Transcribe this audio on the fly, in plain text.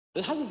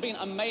There hasn't been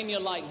a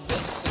mania like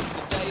this since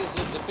the days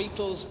of the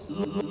Beatles.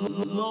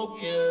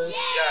 Locust.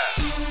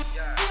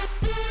 Yeah.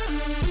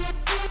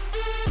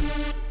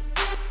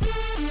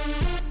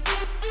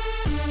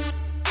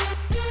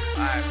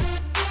 Alright.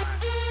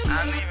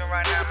 I'm leaving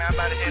right now, man. I'm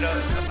about to hit a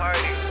party.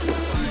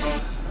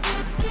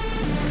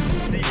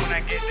 See you when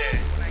I get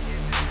there.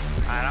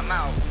 Alright, I'm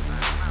out.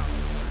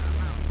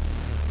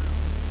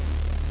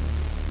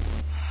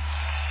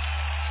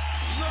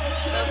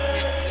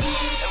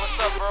 Hey, what's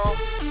up, bro?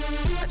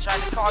 I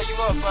tried to call you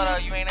up,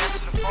 but you ain't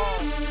answered the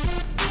phone.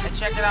 Hey,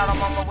 check it out.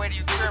 I'm on my way to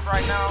your crib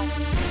right now.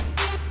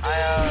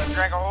 I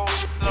drank a whole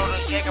shitload of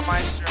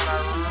Jägermeister, and I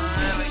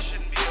really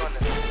shouldn't be doing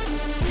this.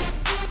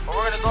 But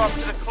we're gonna go up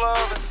to the club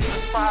and see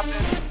what's poppin'.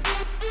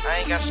 I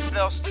ain't got shit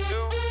else to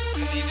do,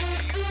 and neither do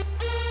you.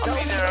 I'll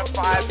be there in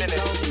 5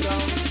 minutes.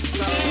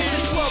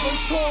 Club, I'm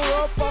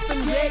tore up off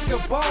them Jaeger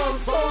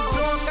bombs. So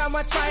drunk, I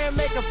might try and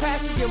make a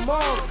pass to your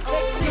mom.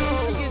 Next thing you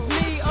see is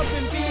me up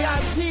in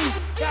VIP.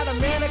 Got a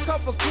man, a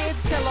couple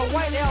kids, tell a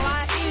white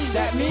LIE.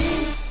 That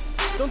means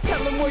don't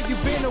tell them where you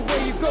been or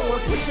where you going.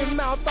 Put your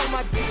mouth on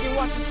my dick and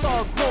watch it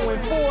start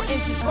growing. 4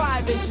 inches,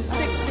 5 inches,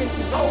 6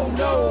 inches. Oh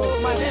no,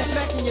 my neck's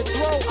back in your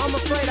throat. I'm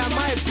afraid I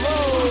might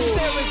blow.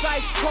 There is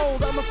ice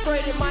cold. I'm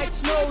afraid it might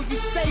snow. You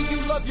say you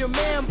love your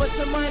man, but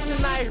your mind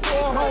tonight.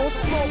 Oh,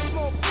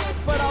 smoke.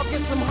 But I'll get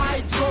some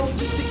hydro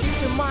just to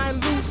get your mind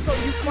loose so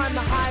you find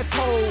the high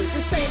pole.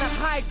 This ain't a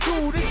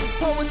haiku, this is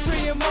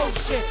poetry in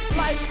motion.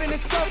 Life in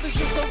itself is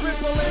just a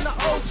ripple in the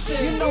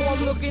ocean. You know I'm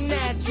looking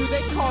at you,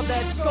 they call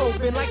that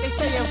scoping. Like they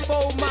say in 4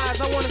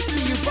 miles, I wanna see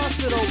you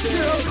bust it open.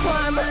 Girl,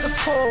 climb up the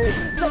pole,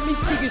 let me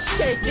see you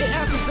shake it.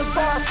 After the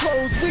bar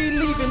closed,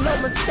 we leaving, no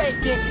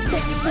mistaking.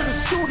 Take it to the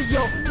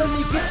studio, let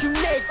me get you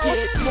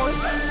naked. Once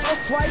or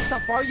twice,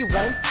 how far you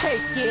won't take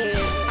it.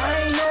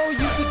 I ain't know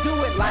you could do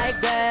it like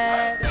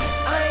that.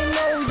 I ain't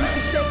know you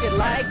could shake it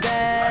like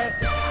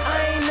that. I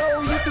ain't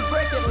know you could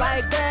break it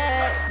like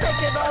that.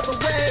 Take it all the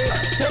way,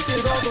 take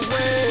it all the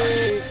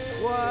way.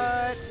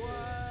 What?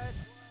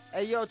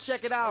 Hey yo,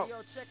 check it out.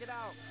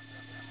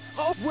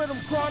 Oh, with him,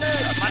 Chronic.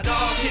 My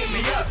dog hit me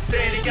up,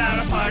 said he got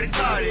a party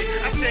started.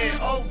 I said,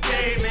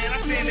 okay, man,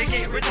 I'm finna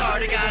get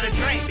retarded. Got a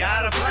drink,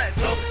 got a blunt,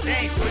 so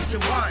think what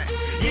you want.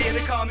 Yeah, they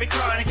call me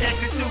Chronic,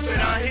 acting stupid,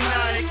 I'm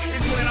hypnotic.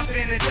 It's what I'm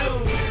finna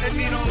do. If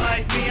you don't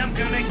like me, I'm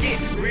gonna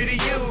get rid of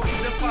you.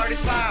 The party's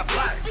 5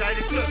 blocks, I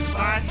just took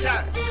 5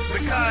 shots.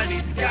 Bacardi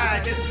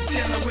Sky, just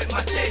chillin' with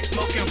my chick,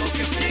 smoking,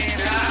 getting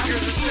high.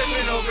 Girls are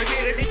tripping over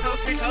here, they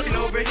talking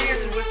over here.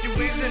 So if you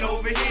isn't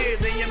over here,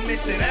 then you're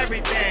missing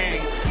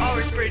everything.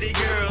 Always pretty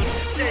girls,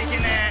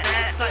 shaking that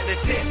ass like the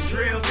tip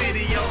drill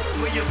video.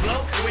 Will you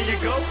blow, will you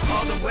go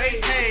all the way?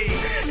 Hey,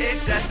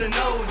 if that's a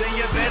no, then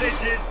you better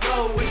just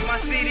go. With my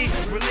CD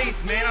release,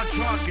 man, I'm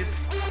drunk as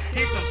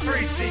here's some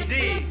free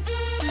CDs.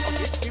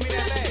 Okay, give me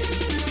that bag.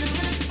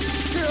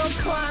 Girl,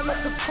 climb up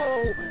the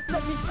pole,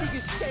 let me see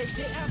you shake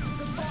it. After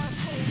the bar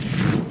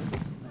closed,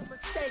 no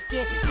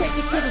mistaken. Take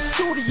it to the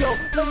studio,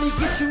 let me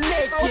get you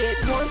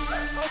naked. Once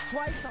or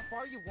twice, how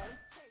far you won't